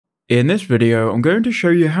In this video, I'm going to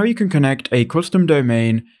show you how you can connect a custom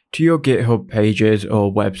domain to your GitHub pages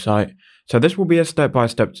or website. So this will be a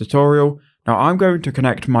step-by-step tutorial. Now I'm going to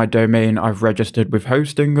connect my domain I've registered with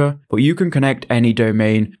Hostinger, but you can connect any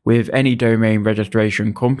domain with any domain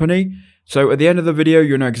registration company. So at the end of the video,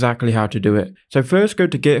 you'll know exactly how to do it. So first go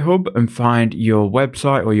to GitHub and find your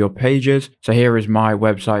website or your pages. So here is my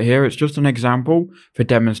website here. It's just an example for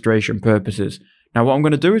demonstration purposes. Now what I'm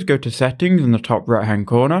going to do is go to settings in the top right hand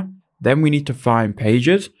corner. Then we need to find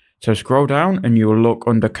pages. So scroll down and you will look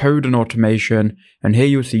under code and automation, and here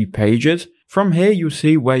you'll see pages. From here you'll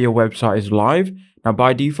see where your website is live. Now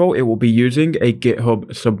by default it will be using a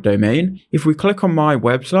GitHub subdomain. If we click on my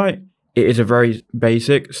website, it is a very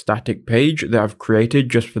basic static page that I've created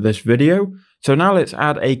just for this video. So now let's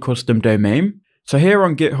add a custom domain. So here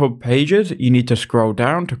on GitHub pages, you need to scroll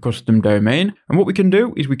down to custom domain. And what we can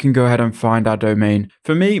do is we can go ahead and find our domain.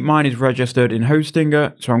 For me, mine is registered in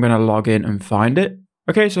Hostinger, so I'm going to log in and find it.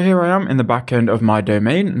 Okay, so here I am in the back end of my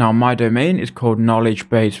domain. Now my domain is called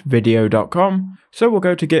knowledgebasevideo.com. So we'll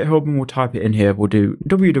go to GitHub and we'll type it in here. We'll do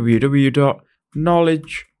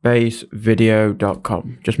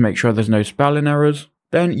www.knowledgebasevideo.com. Just make sure there's no spelling errors.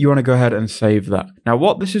 Then you want to go ahead and save that. Now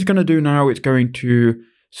what this is going to do now, it's going to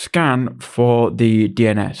scan for the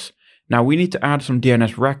DNS. Now we need to add some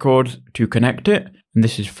DNS records to connect it, and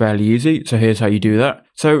this is fairly easy. So here's how you do that.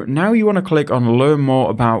 So now you want to click on learn more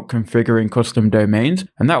about configuring custom domains,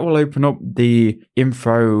 and that will open up the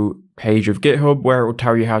info page of GitHub where it will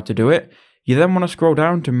tell you how to do it. You then want to scroll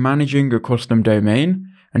down to managing a custom domain,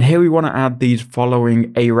 and here we want to add these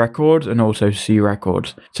following A records and also C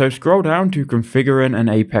records. So scroll down to configuring an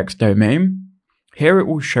Apex domain. Here it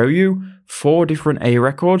will show you 4 different A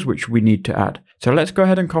records which we need to add. So let's go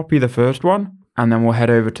ahead and copy the first one, and then we'll head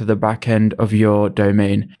over to the back end of your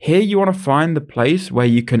domain. Here you want to find the place where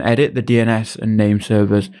you can edit the DNS and name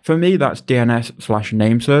servers. For me, that's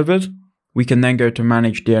DNS/name servers. We can then go to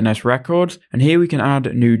manage DNS records, and here we can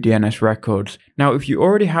add new DNS records. Now, if you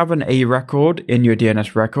already have an A record in your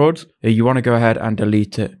DNS records, you want to go ahead and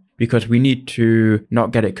delete it because we need to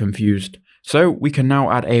not get it confused. So we can now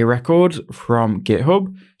add A records from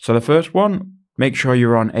GitHub. So the first one, make sure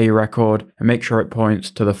you're on A record and make sure it points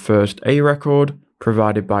to the first A record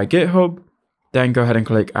provided by GitHub. Then go ahead and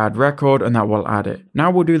click add record and that will add it. Now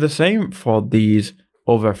we'll do the same for these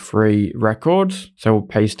other 3 records. So we'll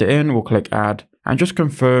paste it in, we'll click add and just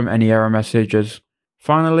confirm any error messages.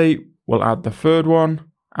 Finally, we'll add the 3rd one,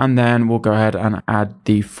 and then we'll go ahead and add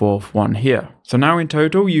the 4th one here. So now in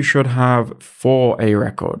total, you should have 4 A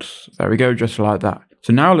records. There we go, just like that.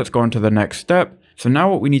 So now let's go on to the next step. So now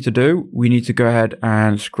what we need to do, we need to go ahead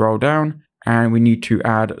and scroll down, and we need to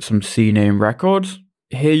add some CNAME records.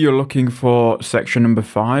 Here you're looking for section number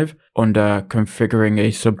 5 under configuring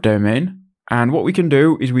a subdomain. And what we can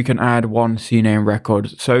do is we can add 1 CNAME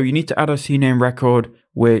record. So you need to add a CNAME record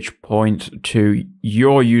which points to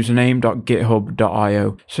your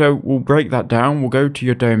username.github.io. So we'll break that down. We'll go to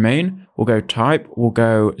your domain, we'll go type, we'll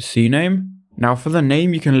go CNAME. Now for the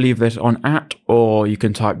name, you can leave this on @ or you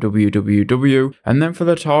can type www. And then for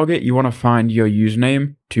the target, you want to find your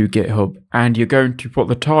username to GitHub. And you're going to put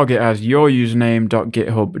the target as your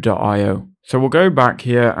username.github.io. So we'll go back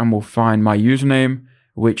here and we'll find my username,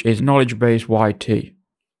 which is KnowledgeBase YT.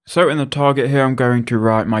 So in the target here, I'm going to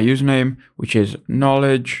write my username, which is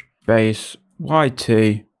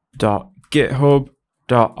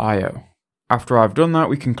knowledgebaseYT.github.io. After I've done that,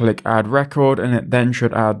 we can click add record, and it then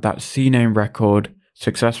should add that CNAME record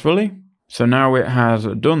successfully. So now it has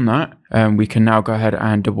done that, and we can now go ahead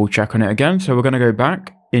and double check on it again. So we're going to go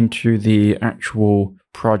back into the actual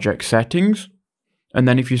project settings. And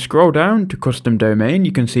then if you scroll down to custom domain,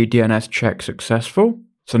 you can see DNS check successful.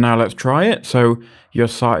 So now let's try it. So your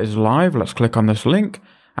site is live. Let's click on this link.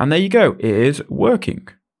 And there you go. It is working.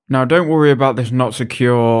 Now don't worry about this not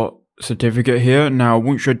secure certificate here. Now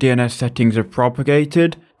once your DNS settings are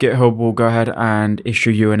propagated, GitHub will go ahead and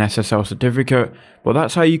issue you an SSL certificate. But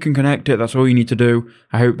that's how you can connect it. That's all you need to do.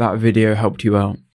 I hope that video helped you out.